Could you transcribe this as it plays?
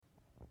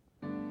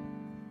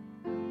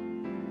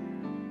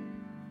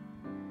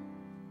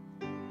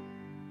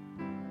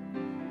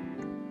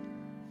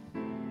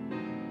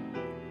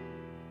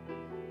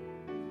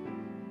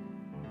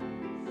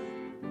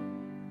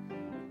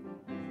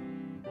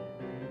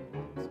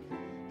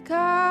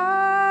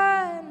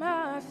guide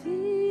my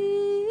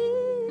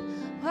feet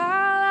while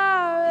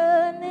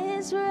I run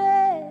this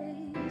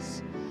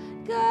race.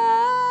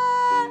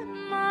 Guide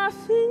my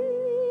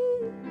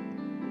feet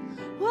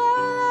while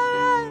I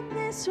run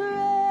this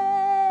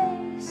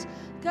race.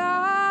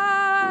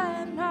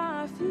 Guide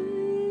my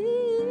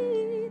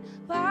feet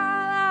while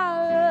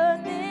I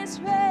run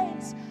this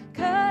race.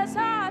 'Cause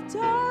I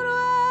don't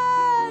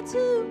want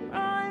to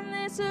run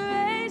this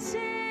race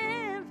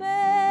in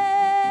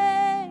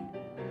vain.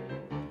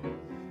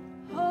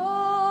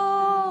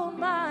 Hold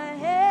my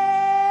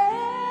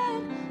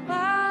hand while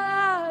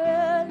I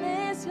run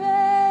this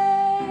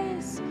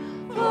race.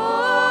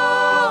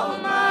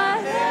 Hold my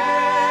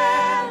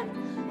hand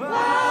while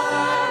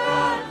I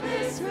run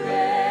this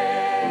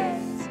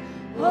race.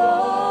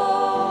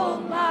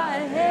 Hold my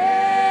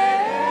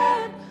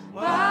hand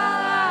while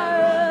I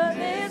run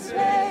this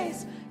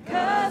race.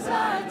 'Cause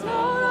I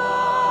don't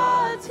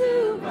want to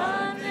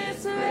run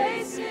this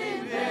race in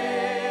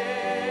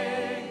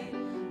vain.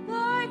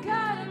 Lord,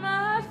 guide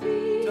my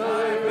feet,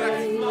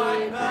 Direct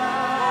my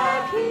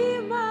path.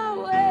 keep my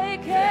way,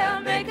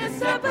 can't make a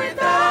step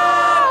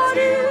without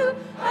you.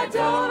 I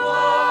don't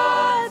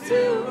want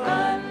to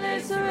run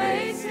this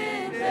race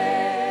in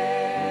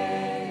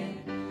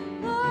vain.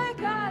 Lord,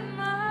 guide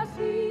my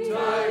feet,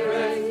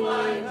 Direct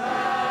my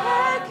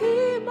path.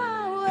 keep my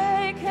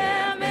way,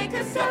 can't make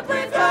a step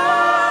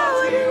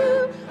without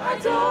you. I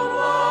don't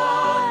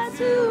want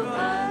to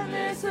run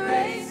this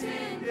race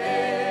in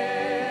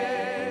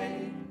vain.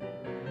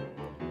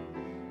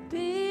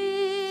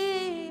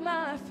 Be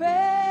my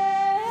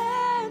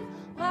friend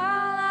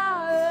while I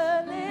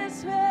run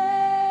this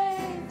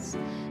race.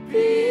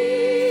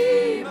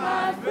 Be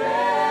my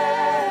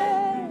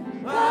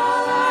friend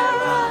while I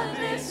run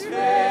this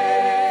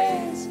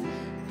race.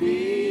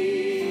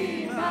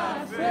 Be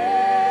my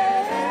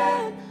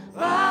friend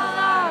while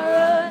I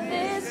run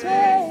this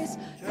race.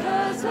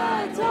 'Cause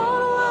I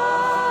don't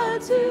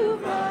want to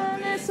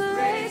run this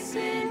race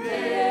in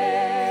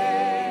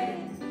vain.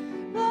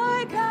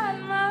 Lord, guide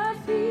my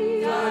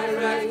feet,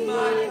 Direct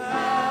my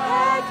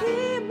path.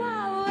 keep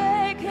my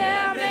way,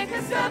 can't make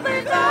a step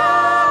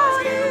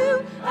without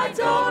you. I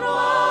don't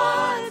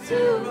want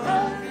to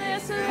run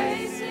this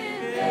race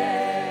in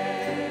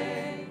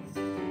vain.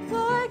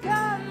 Lord,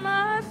 guide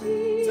my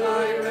feet,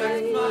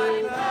 Direct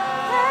my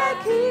path.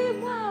 keep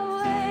my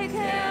way,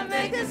 can't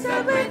make a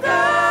step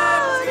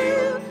without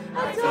you. I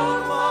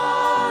don't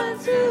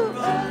want to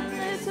run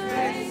this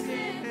race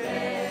in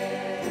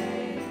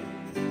vain.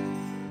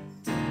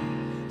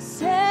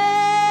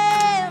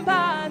 Stand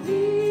by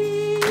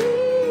me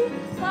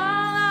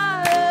while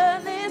I run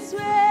this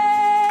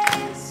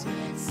race.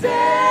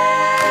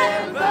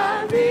 Stand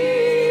by me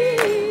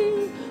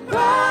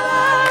while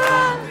I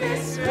run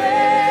this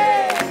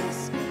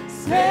race.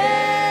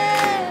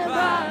 Stand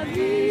by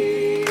me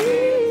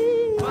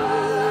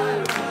while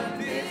I run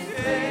this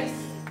race.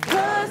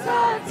 'Cause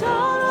I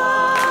don't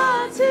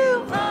want to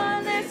run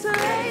this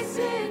race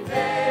in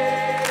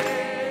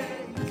vain.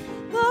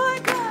 Lord,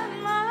 guide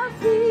my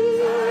feet,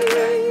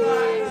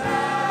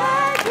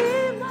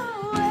 keep my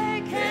way,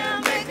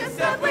 can't make a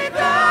step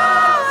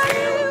without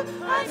you.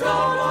 I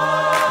don't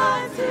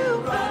want to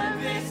run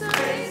this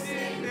race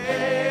in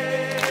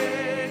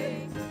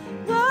vain.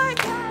 Lord,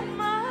 guide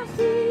my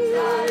feet,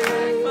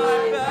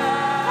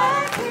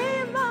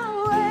 keep my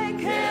way,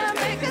 can't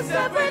make a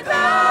step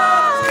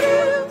without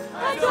you.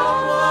 I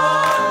don't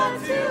want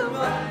to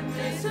run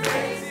this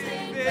race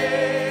in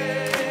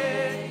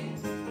vain.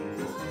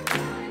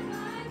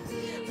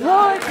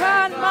 Lord,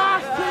 guide my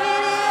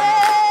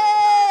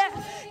feet,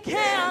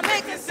 can't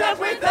make a step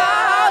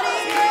without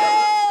you.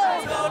 No, I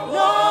don't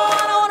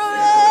wanna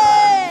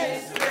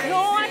race. No,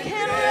 I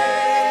can't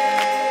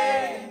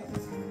race.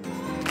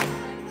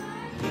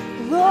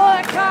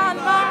 Lord, guide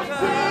my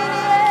feet,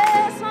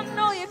 yes, I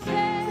know you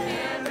can.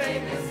 Can't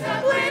make a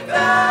step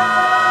without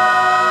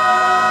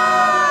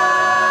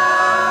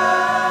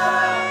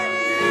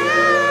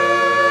you.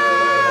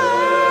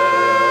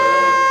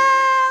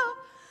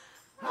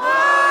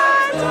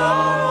 I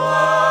don't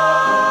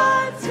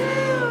want to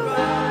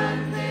run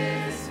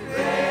this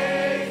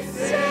race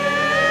in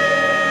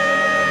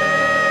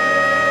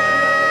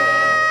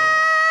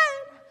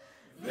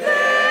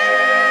vain.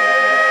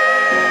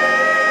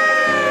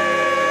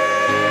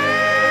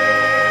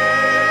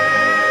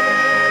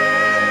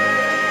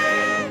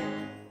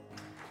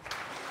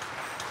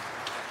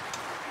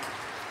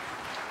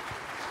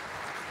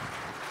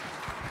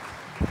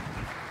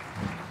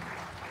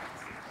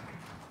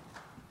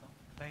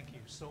 Thank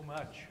you so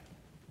much,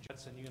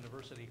 Judson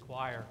University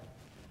Choir.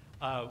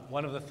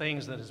 One of the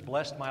things that has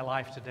blessed my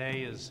life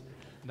today is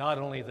not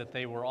only that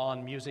they were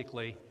on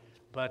musically,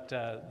 but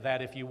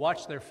that if you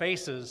watch their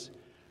faces,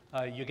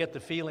 you get the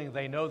feeling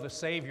they know the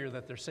Savior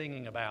that they're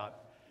singing about.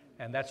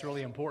 And that's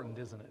really important,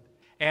 isn't it?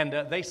 And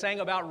they sang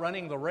about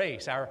running the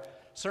race. Our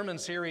sermon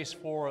series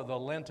for the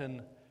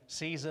Lenten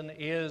season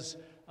is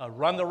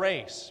Run the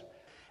Race.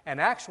 And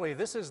actually,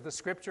 this is the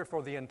scripture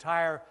for the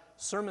entire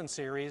sermon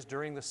series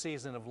during the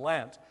season of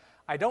Lent.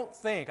 I don't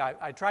think,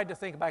 I tried to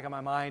think back in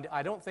my mind,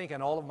 I don't think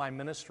in all of my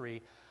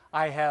ministry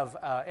I have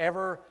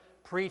ever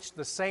preached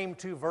the same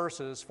 2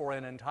 verses for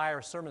an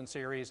entire sermon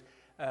series,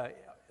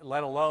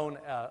 let alone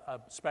a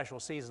special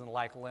season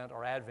like Lent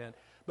or Advent.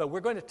 But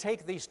we're going to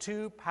take these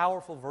 2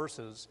 powerful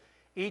verses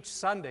each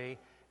Sunday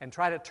and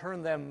try to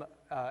turn them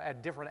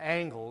at different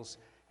angles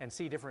and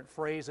see different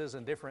phrases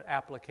and different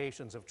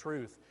applications of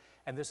truth.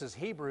 And this is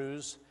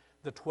Hebrews,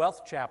 the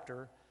 12th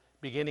chapter,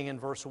 beginning in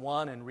verse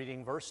 1 and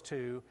reading verse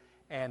 2.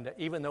 And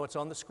even though it's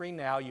on the screen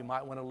now, you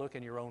might want to look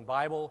in your own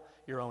Bible,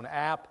 your own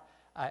app,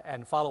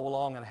 and follow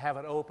along and have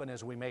it open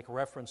as we make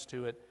reference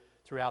to it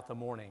throughout the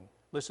morning.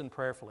 Listen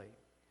prayerfully.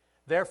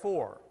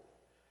 Therefore,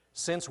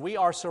 since we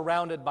are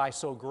surrounded by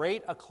so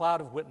great a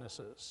cloud of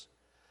witnesses,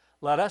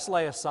 let us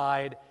lay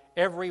aside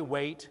every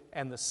weight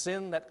and the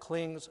sin that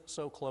clings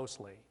so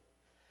closely,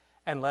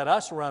 and let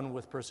us run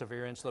with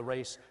perseverance the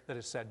race that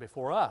is set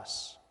before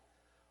us,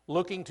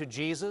 looking to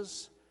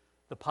Jesus,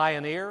 the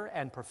pioneer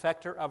and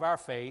perfecter of our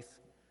faith,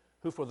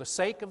 who for the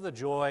sake of the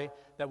joy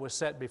that was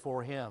set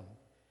before him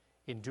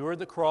endured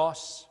the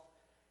cross,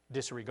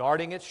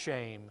 disregarding its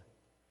shame,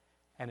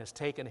 and has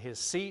taken his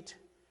seat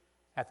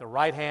at the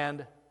right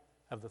hand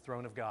of the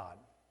throne of God.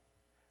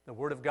 The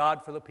word of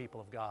God for the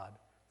people of God.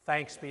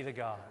 Thanks be to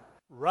God.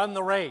 Run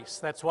the race.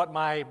 That's what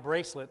my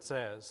bracelet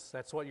says.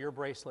 That's what your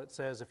bracelet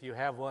says if you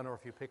have one or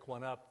if you pick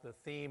one up. The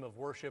theme of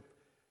worship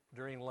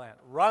during Lent.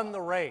 Run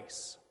the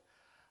race.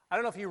 I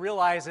don't know if you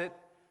realize it,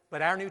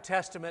 but our New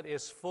Testament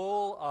is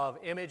full of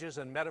images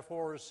and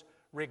metaphors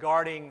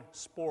regarding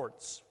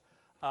sports.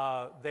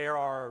 There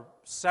are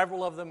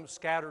several of them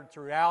scattered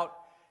throughout,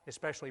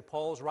 especially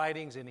Paul's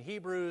writings in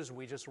Hebrews.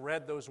 We just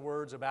read those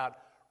words about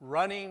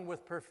running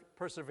with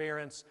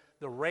perseverance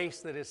the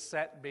race that is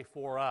set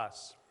before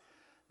us.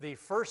 The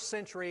first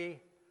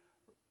century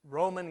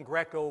Roman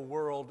Greco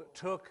world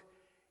took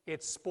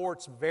its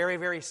sports very,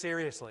 very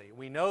seriously.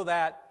 We know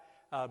that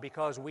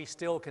because we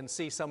still can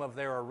see some of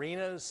their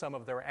arenas, some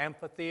of their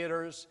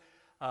amphitheaters,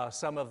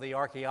 some of the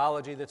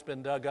archaeology that's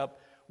been dug up.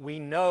 We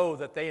know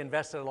that they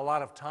invested a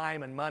lot of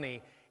time and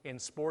money in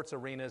sports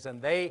arenas,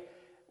 and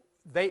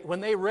when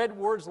they read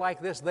words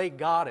like this, they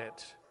got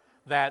it,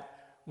 that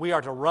we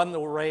are to run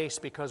the race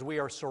because we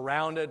are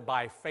surrounded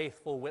by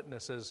faithful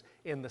witnesses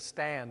in the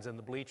stands, in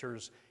the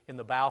bleachers, in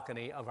the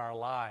balcony of our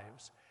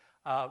lives.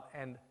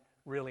 And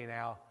really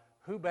now,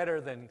 who better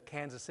than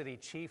Kansas City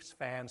Chiefs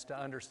fans to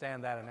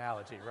understand that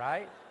analogy,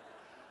 right?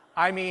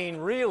 I mean,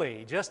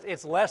 really,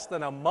 it's less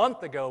than a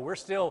month ago. We're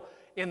still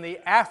in the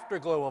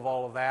afterglow of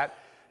all of that,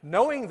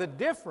 knowing the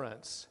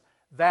difference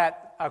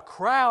that a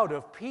crowd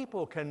of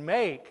people can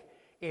make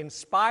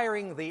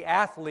inspiring the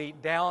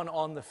athlete down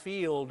on the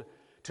field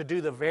to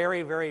do the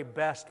very, very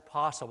best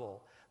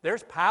possible.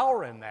 There's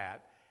power in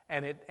that,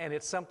 and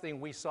it's something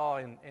we saw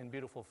in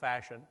beautiful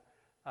fashion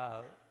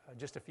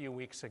just a few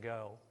weeks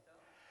ago.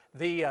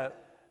 The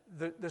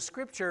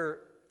Scripture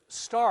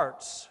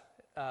starts,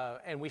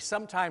 and we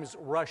sometimes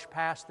rush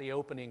past the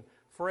opening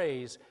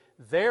phrase,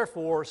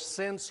 therefore,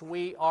 since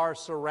we are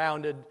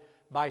surrounded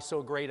by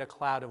so great a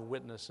cloud of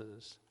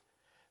witnesses.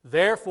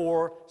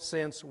 Therefore,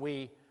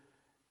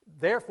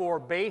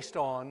 based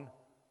on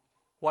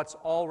what's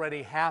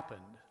already happened.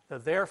 The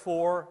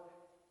therefore,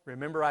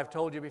 remember I've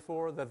told you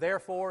before, the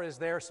therefore is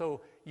there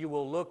so you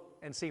will look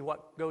and see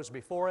what goes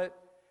before it,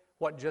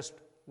 what just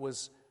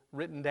was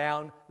written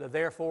down. The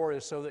therefore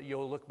is so that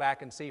you'll look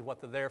back and see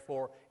what the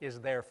therefore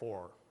is there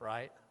for,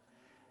 right?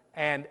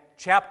 And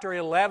chapter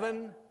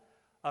 11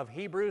 of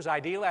Hebrews,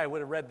 ideally I would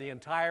have read the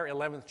entire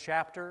 11th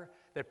chapter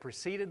that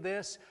preceded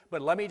this,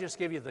 but let me just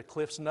give you the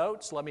Cliff's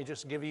Notes. Let me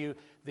just give you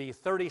the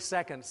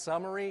 30-second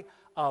summary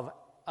of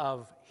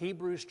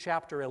Hebrews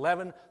chapter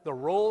 11, the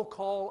roll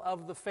call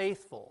of the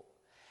faithful.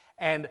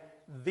 And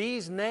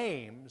these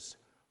names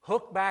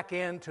hook back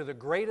into the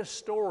greatest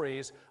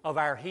stories of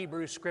our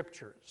Hebrew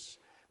Scriptures,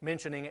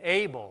 mentioning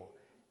Abel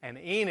and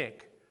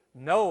Enoch,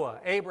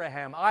 Noah,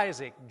 Abraham,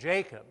 Isaac,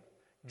 Jacob,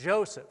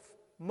 Joseph,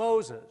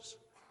 Moses,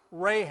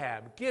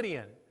 Rahab,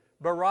 Gideon,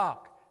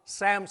 Barak,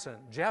 Samson,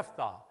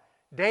 Jephthah,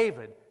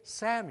 David,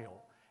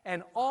 Samuel,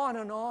 and on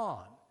and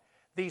on.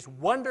 These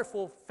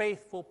wonderful,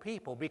 faithful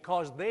people,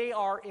 because they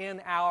are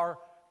in our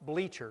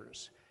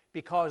bleachers,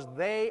 because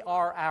they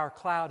are our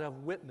cloud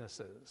of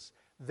witnesses,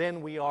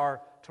 then we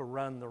are to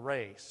run the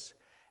race.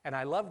 And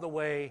I love the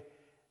way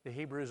the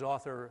Hebrews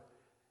author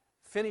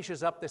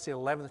finishes up this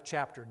 11th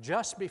chapter,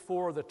 just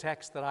before the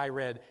text that I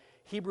read,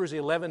 Hebrews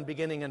 11,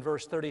 beginning in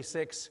verse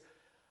 36.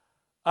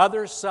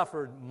 Others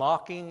suffered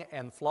mocking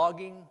and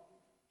flogging,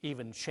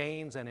 even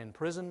chains and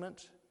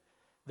imprisonment.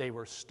 They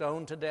were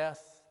stoned to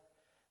death.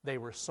 They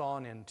were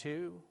sawn in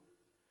two.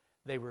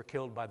 They were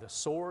killed by the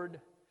sword,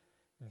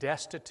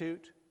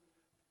 destitute,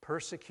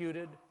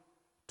 persecuted,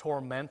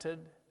 tormented,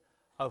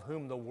 of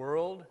whom the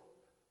world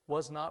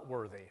was not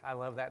worthy. I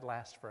love that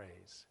last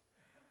phrase.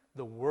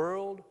 The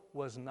world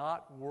was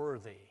not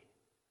worthy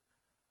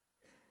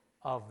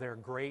of their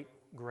great,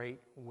 great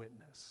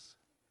witness.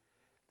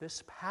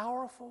 This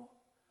powerful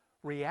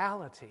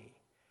reality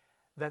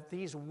that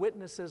these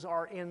witnesses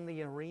are in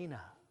the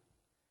arena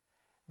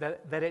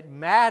that it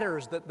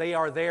matters that they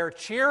are there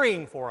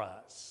cheering for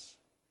us.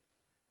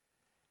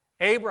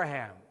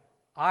 Abraham,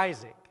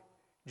 Isaac,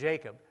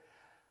 Jacob.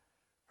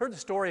 Heard the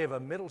story of a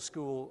middle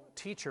school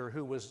teacher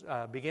who was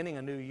beginning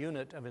a new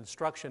unit of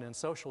instruction in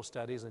social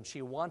studies, and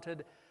she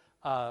wanted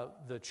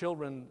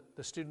the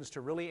students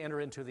to really enter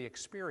into the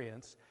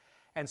experience.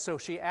 And so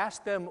she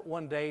asked them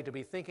one day to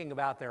be thinking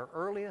about their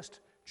earliest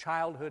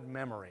childhood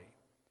memory.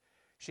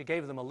 She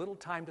gave them a little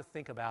time to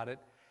think about it,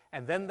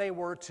 and then they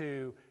were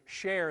to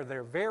share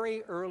their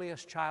very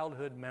earliest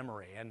childhood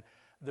memory. And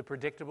the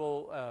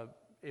predictable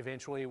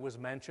eventually was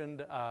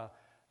mentioned,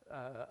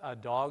 a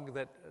dog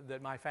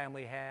that my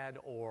family had,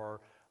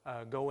 or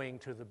going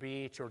to the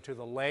beach or to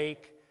the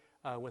lake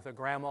with a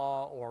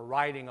grandma, or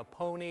riding a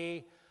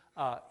pony.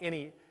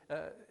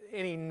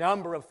 Any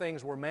number of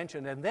things were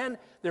mentioned. And then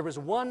there was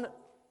one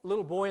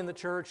little boy in the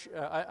church,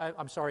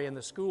 in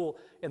the school,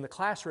 in the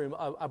classroom,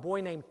 a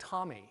boy named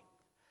Tommy.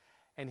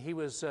 And he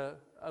was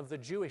of the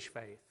Jewish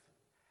faith.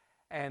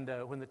 And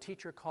when the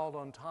teacher called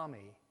on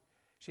Tommy,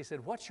 she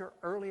said, "What's your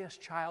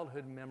earliest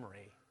childhood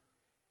memory?"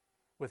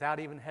 Without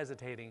even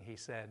hesitating, he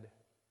said,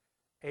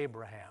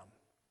 "Abraham."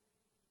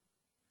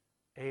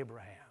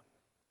 Abraham.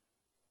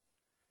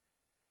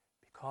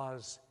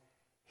 Because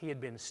he had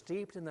been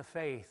steeped in the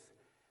faith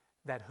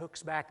that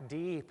hooks back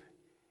deep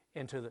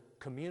into the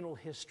communal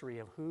history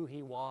of who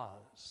he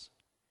was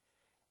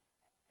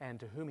and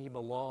to whom he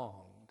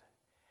belonged.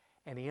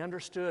 And he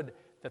understood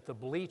that the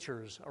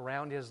bleachers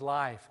around his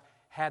life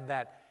had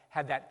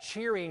that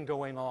cheering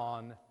going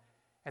on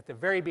at the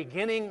very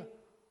beginning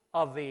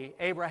of the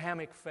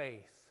Abrahamic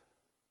faith.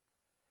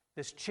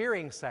 This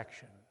cheering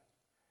section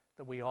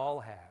that we all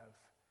have.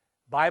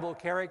 Bible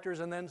characters,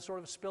 and then sort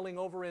of spilling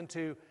over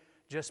into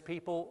just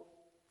people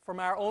from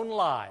our own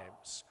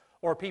lives,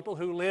 or people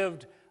who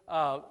lived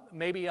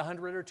maybe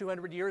 100 or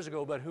 200 years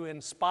ago, but who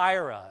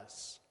inspire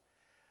us.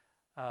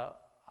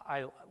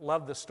 I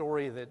love the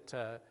story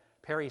that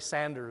Perry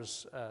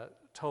Sanders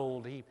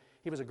told. He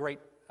was a great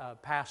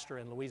pastor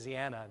in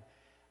Louisiana.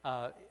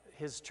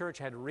 His church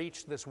had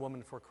reached this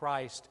woman for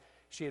Christ.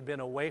 She had been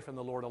away from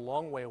the Lord, a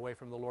long way away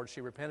from the Lord.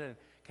 She repented and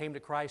came to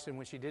Christ, and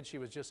when she did, she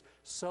was just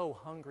so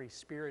hungry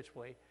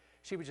spiritually.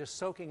 She was just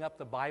soaking up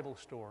the Bible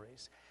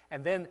stories.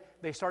 And then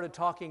they started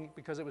talking,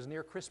 because it was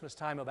near Christmas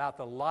time, about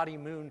the Lottie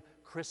Moon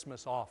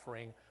Christmas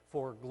offering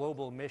for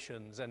global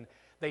missions. And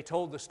they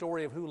told the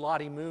story of who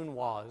Lottie Moon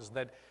was,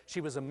 that she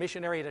was a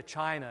missionary to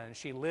China, and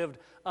she lived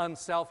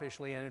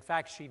unselfishly. And in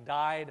fact, she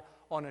died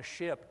on a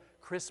ship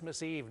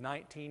Christmas Eve,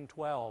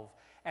 1912.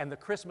 And the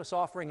Christmas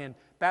offering in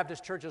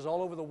Baptist churches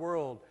all over the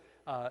world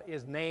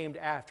is named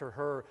after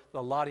her,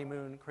 the Lottie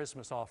Moon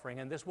Christmas offering.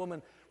 And this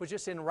woman was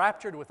just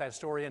enraptured with that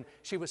story, and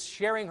she was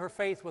sharing her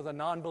faith with a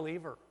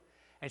non-believer.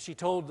 And she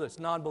told this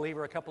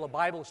non-believer a couple of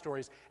Bible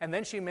stories, and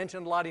then she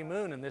mentioned Lottie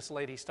Moon, and this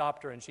lady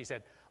stopped her and she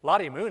said,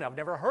 "Lottie Moon, I've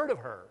never heard of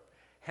her."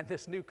 And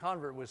this new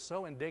convert was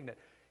so indignant.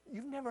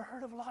 "You've never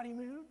heard of Lottie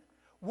Moon?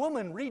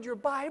 Woman, read your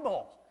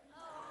Bible."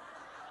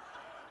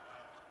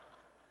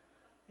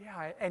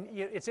 Yeah, and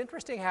it's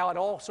interesting how it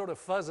all sort of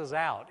fuzzes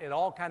out. It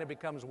all kind of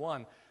becomes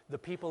one. The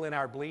people in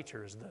our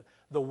bleachers,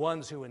 the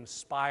ones who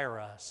inspire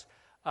us.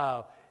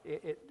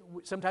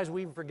 Sometimes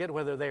we forget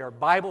whether they are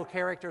Bible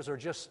characters or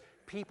just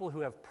people who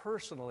have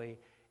personally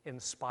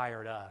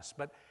inspired us.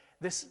 But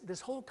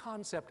this whole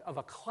concept of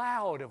a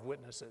cloud of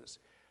witnesses,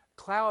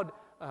 cloud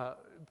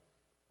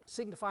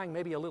signifying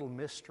maybe a little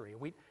mystery.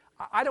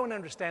 I don't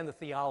understand the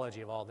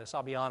theology of all this,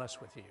 I'll be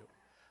honest with you.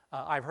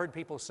 I've heard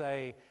people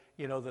say,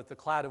 that the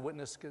cloud of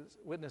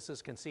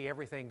witnesses can see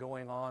everything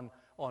going on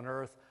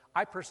earth.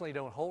 I personally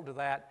don't hold to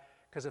that,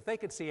 because if they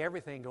could see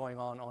everything going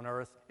on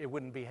earth, it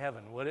wouldn't be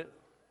heaven, would it?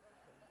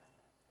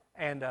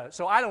 And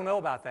so I don't know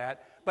about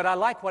that, but I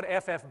like what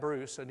F.F.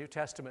 Bruce, a New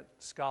Testament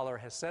scholar,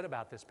 has said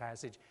about this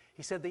passage.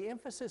 He said the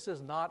emphasis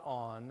is not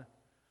on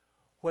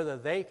whether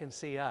they can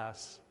see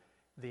us,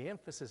 the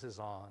emphasis is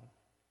on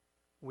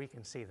we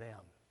can see them.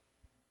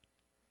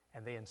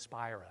 And they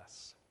inspire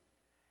us,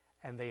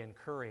 and they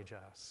encourage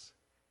us,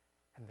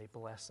 and they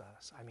bless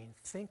us. I mean,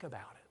 think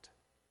about it.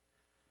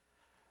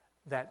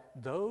 That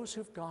those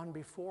who've gone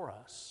before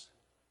us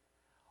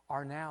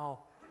are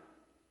now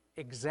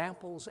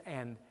examples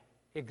and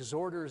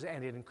exhorters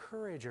and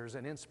encouragers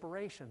and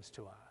inspirations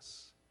to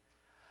us.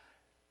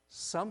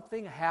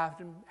 Something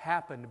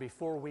happened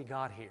before we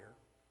got here.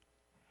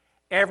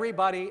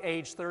 Everybody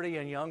age 30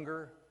 and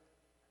younger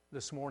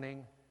this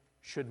morning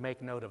should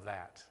make note of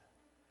that.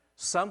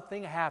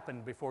 Something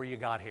happened before you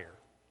got here.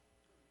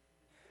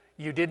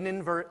 You didn't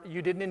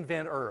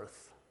invent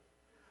Earth.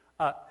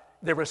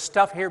 There was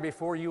stuff here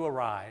before you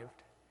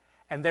arrived,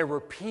 and there were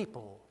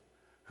people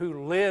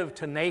who lived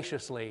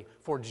tenaciously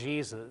for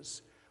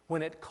Jesus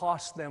when it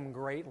cost them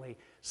greatly.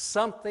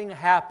 Something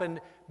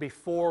happened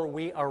before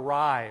we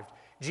arrived.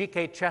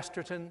 G.K.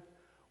 Chesterton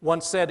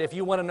once said, if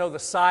you want to know the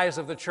size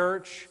of the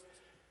church,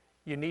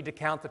 you need to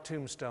count the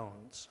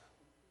tombstones.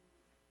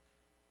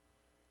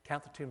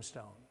 Count the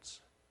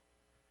tombstones.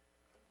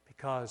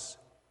 Because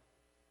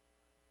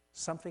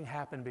something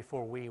happened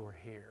before we were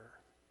here.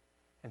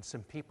 and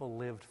some people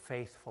lived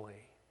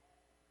faithfully.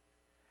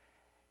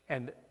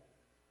 And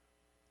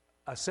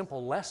a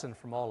simple lesson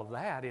from all of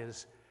that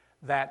is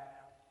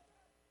that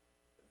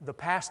the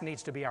past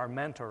needs to be our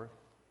mentor,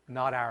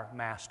 not our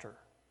master.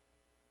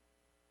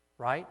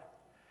 Right?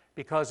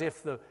 Because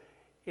if the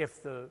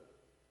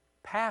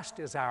past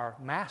is our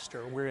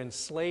master, we're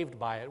enslaved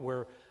by it,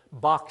 we're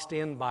boxed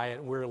in by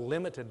it, we're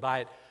limited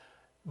by it.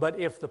 But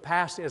if the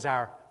past is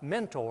our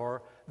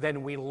mentor,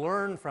 then we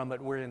learn from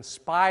it, we're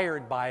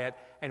inspired by it,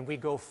 and we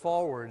go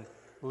forward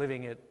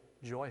living it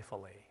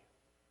joyfully.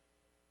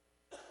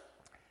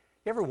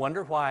 You ever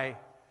wonder why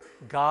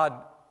God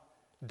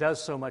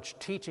does so much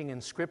teaching in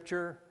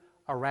Scripture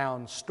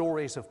around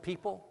stories of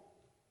people?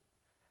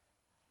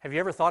 Have you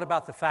ever thought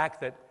about the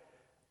fact that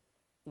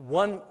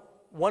one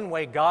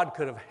way God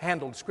could have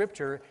handled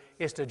Scripture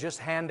is to just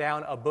hand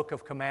down a book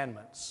of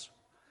commandments,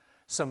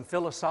 some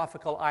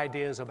philosophical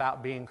ideas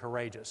about being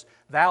courageous.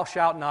 Thou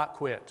shalt not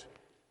quit.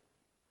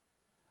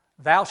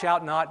 Thou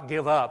shalt not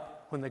give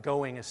up when the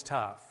going is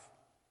tough.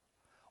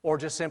 Or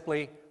just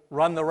simply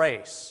run the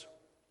race.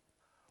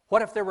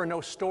 What if there were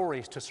no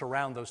stories to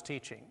surround those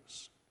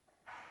teachings?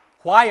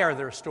 Why are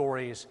there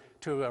stories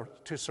to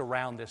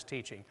surround this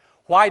teaching?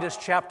 Why does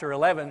chapter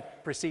 11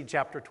 precede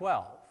chapter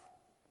 12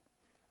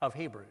 of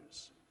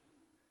Hebrews?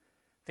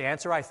 The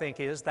answer, I think,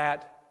 is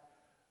that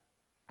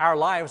our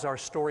lives are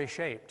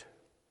story-shaped.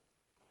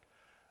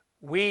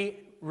 We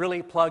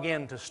really plug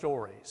into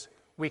stories.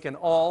 We can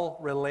all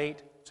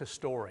relate to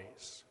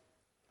stories.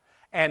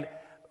 And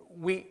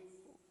we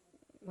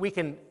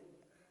can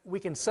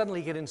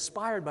suddenly get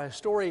inspired by a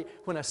story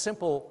when a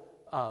simple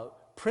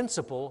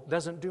principle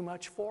doesn't do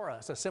much for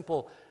us. A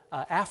simple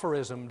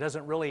aphorism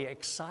doesn't really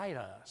excite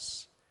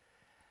us.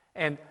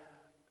 And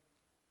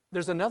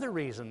there's another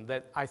reason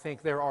that I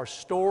think there are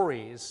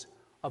stories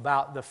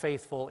about the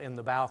faithful in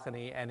the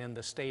balcony and in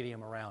the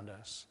stadium around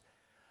us.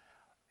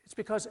 It's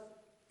because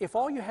if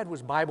all you had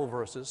was Bible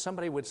verses,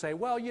 somebody would say,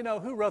 well, you know,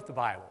 who wrote the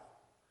Bible?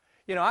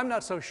 You know, I'm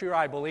not so sure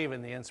I believe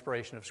in the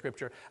inspiration of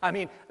Scripture. I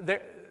mean,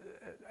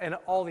 and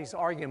all these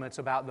arguments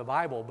about the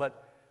Bible,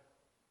 but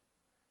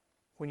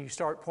when you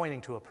start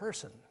pointing to a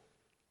person,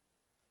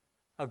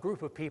 a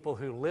group of people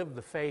who live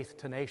the faith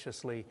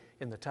tenaciously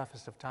in the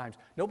toughest of times,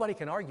 nobody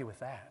can argue with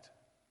that.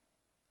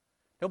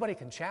 Nobody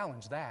can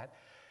challenge that,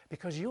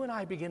 because you and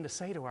I begin to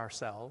say to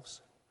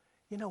ourselves,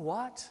 you know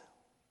what?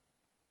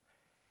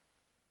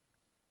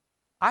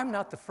 I'm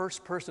not the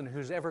first person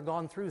who's ever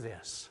gone through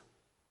this.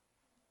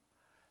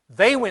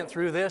 They went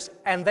through this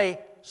and they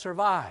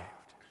survived.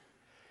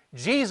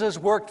 Jesus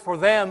worked for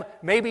them.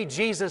 Maybe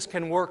Jesus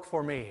can work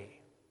for me.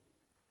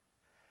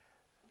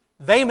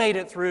 They made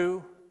it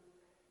through.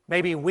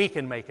 Maybe we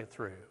can make it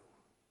through.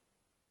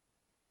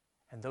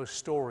 And those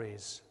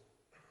stories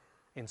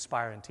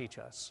inspire and teach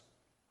us.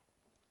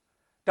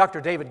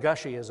 Dr. David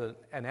Gushee is an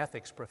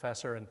ethics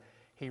professor, and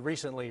he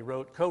recently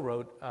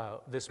co-wrote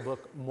this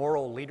book,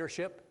 Moral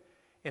Leadership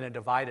in a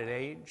Divided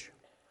Age.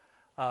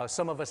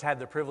 Some of us had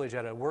the privilege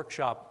at a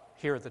workshop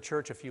here at the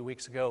church a few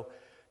weeks ago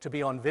to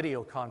be on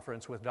video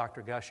conference with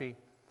Dr. Gushee.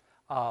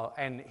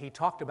 And he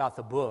talked about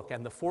the book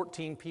and the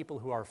 14 people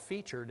who are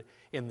featured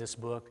in this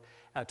book,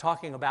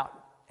 talking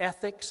about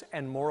ethics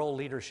and moral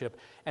leadership.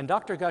 And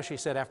Dr. Gushee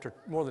said after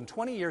more than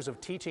 20 years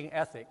of teaching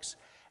ethics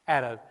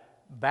at a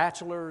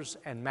bachelor's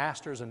and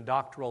master's and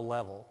doctoral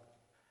level,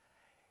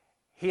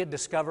 he had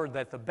discovered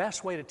that the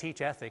best way to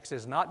teach ethics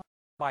is not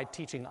by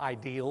teaching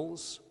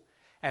ideals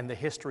and the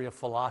history of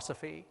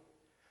philosophy,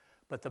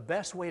 but the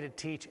best way to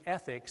teach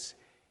ethics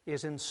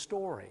is in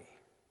story.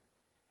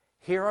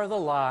 Here are the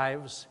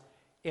lives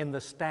in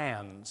the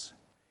stands,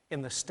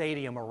 in the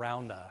stadium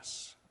around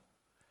us,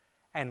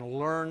 and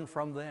learn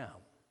from them.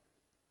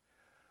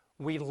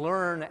 We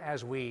learn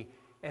as we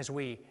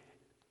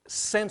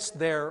sense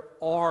their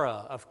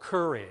aura of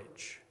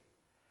courage,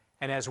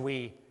 and as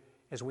we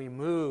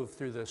move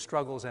through the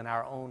struggles in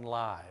our own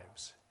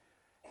lives.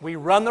 We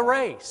run the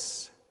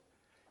race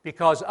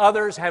because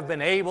others have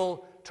been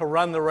able to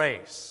run the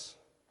race.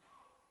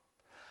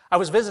 I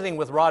was visiting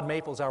with Rod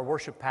Maples, our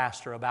worship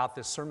pastor, about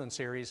this sermon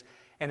series.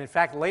 And in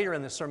fact, later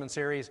in this sermon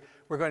series,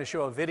 we're going to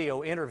show a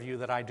video interview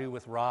that I do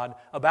with Rod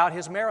about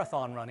his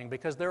marathon running,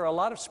 because there are a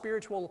lot of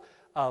spiritual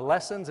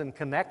lessons and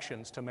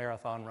connections to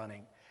marathon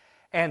running.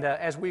 And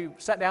as we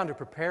sat down to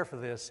prepare for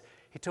this,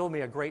 he told me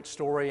a great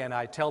story, and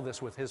I tell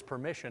this with his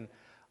permission.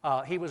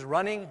 He was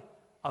running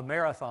a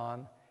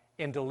marathon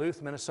in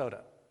Duluth,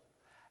 Minnesota.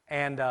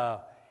 And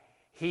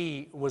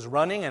he was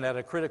running, and at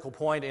a critical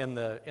point in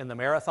the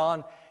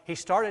marathon, he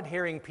started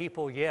hearing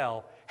people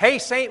yell, "Hey,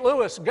 St.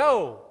 Louis,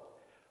 go!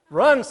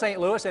 Run, St.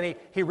 Louis!" And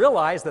he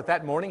realized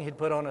that morning he'd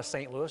put on a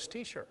St. Louis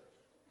t-shirt.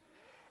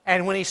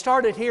 And when he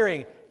started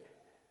hearing,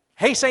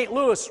 "Hey, St.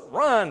 Louis,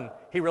 run!"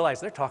 he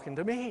realized they're talking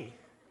to me.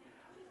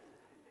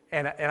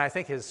 And I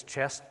think his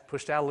chest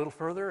pushed out a little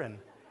further,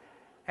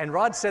 and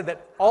Rod said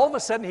that all of a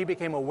sudden he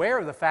became aware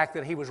of the fact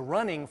that he was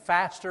running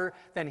faster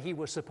than he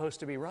was supposed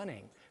to be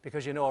running.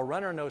 Because, you know, a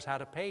runner knows how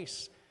to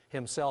pace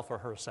himself or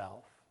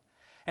herself.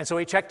 And so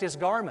he checked his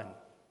Garmin.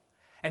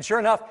 And sure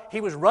enough,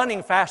 he was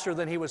running faster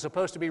than he was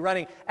supposed to be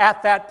running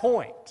at that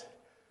point.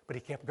 But he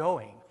kept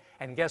going.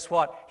 And guess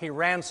what? He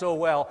ran so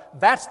well.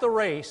 That's the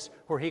race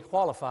where he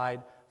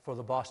qualified for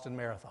the Boston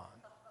Marathon.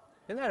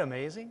 Isn't that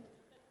amazing?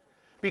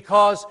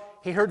 Because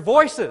he heard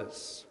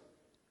voices.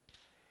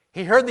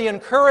 He heard the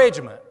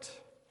encouragement.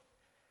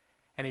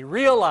 And he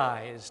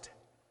realized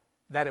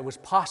that it was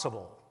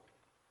possible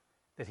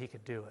that he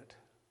could do it.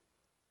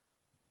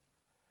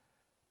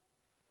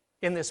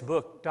 In this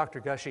book, Dr.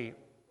 Gushee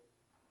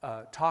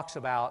talks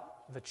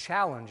about the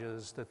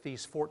challenges that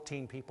these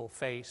 14 people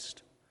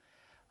faced.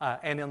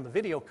 And in the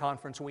video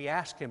conference, we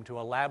asked him to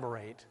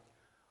elaborate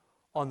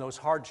on those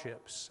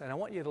hardships. And I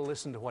want you to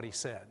listen to what he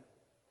said.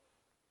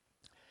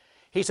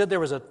 He said there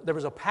was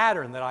a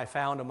pattern that I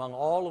found among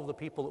all of the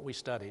people that we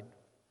studied.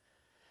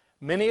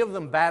 Many of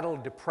them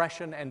battled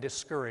depression and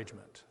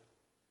discouragement.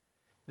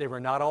 They were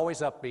not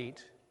always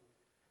upbeat.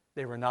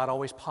 They were not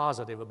always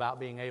positive about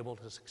being able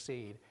to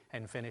succeed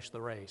and finish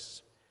the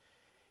race.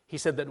 He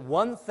said that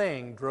one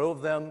thing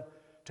drove them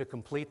to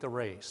complete the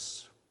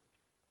race,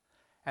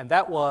 and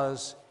that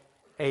was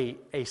a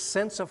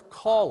sense of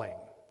calling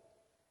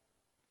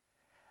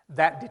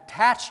that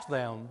detached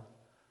them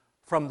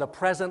from the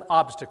present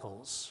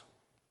obstacles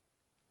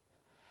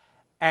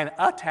and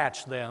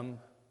attached them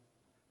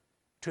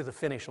to the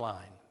finish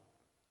line.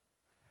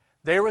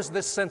 There was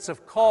this sense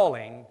of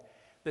calling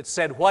that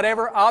said,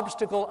 whatever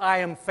obstacle I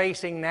am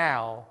facing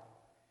now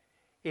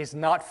is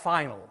not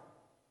final.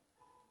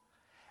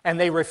 And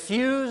they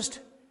refused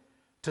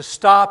to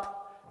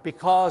stop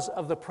because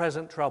of the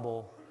present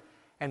trouble,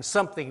 and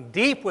something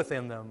deep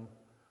within them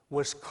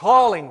was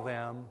calling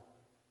them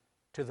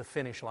to the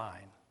finish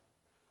line.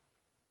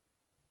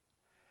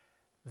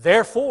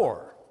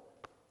 Therefore,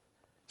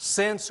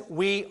 since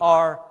we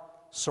are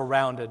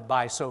surrounded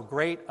by so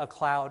great a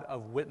cloud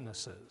of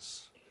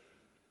witnesses,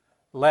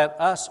 let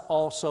us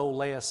also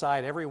lay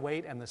aside every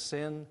weight and the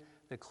sin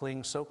that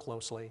clings so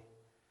closely,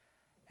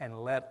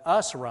 and let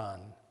us run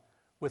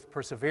with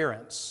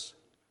perseverance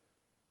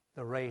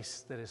the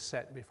race that is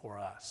set before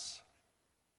us.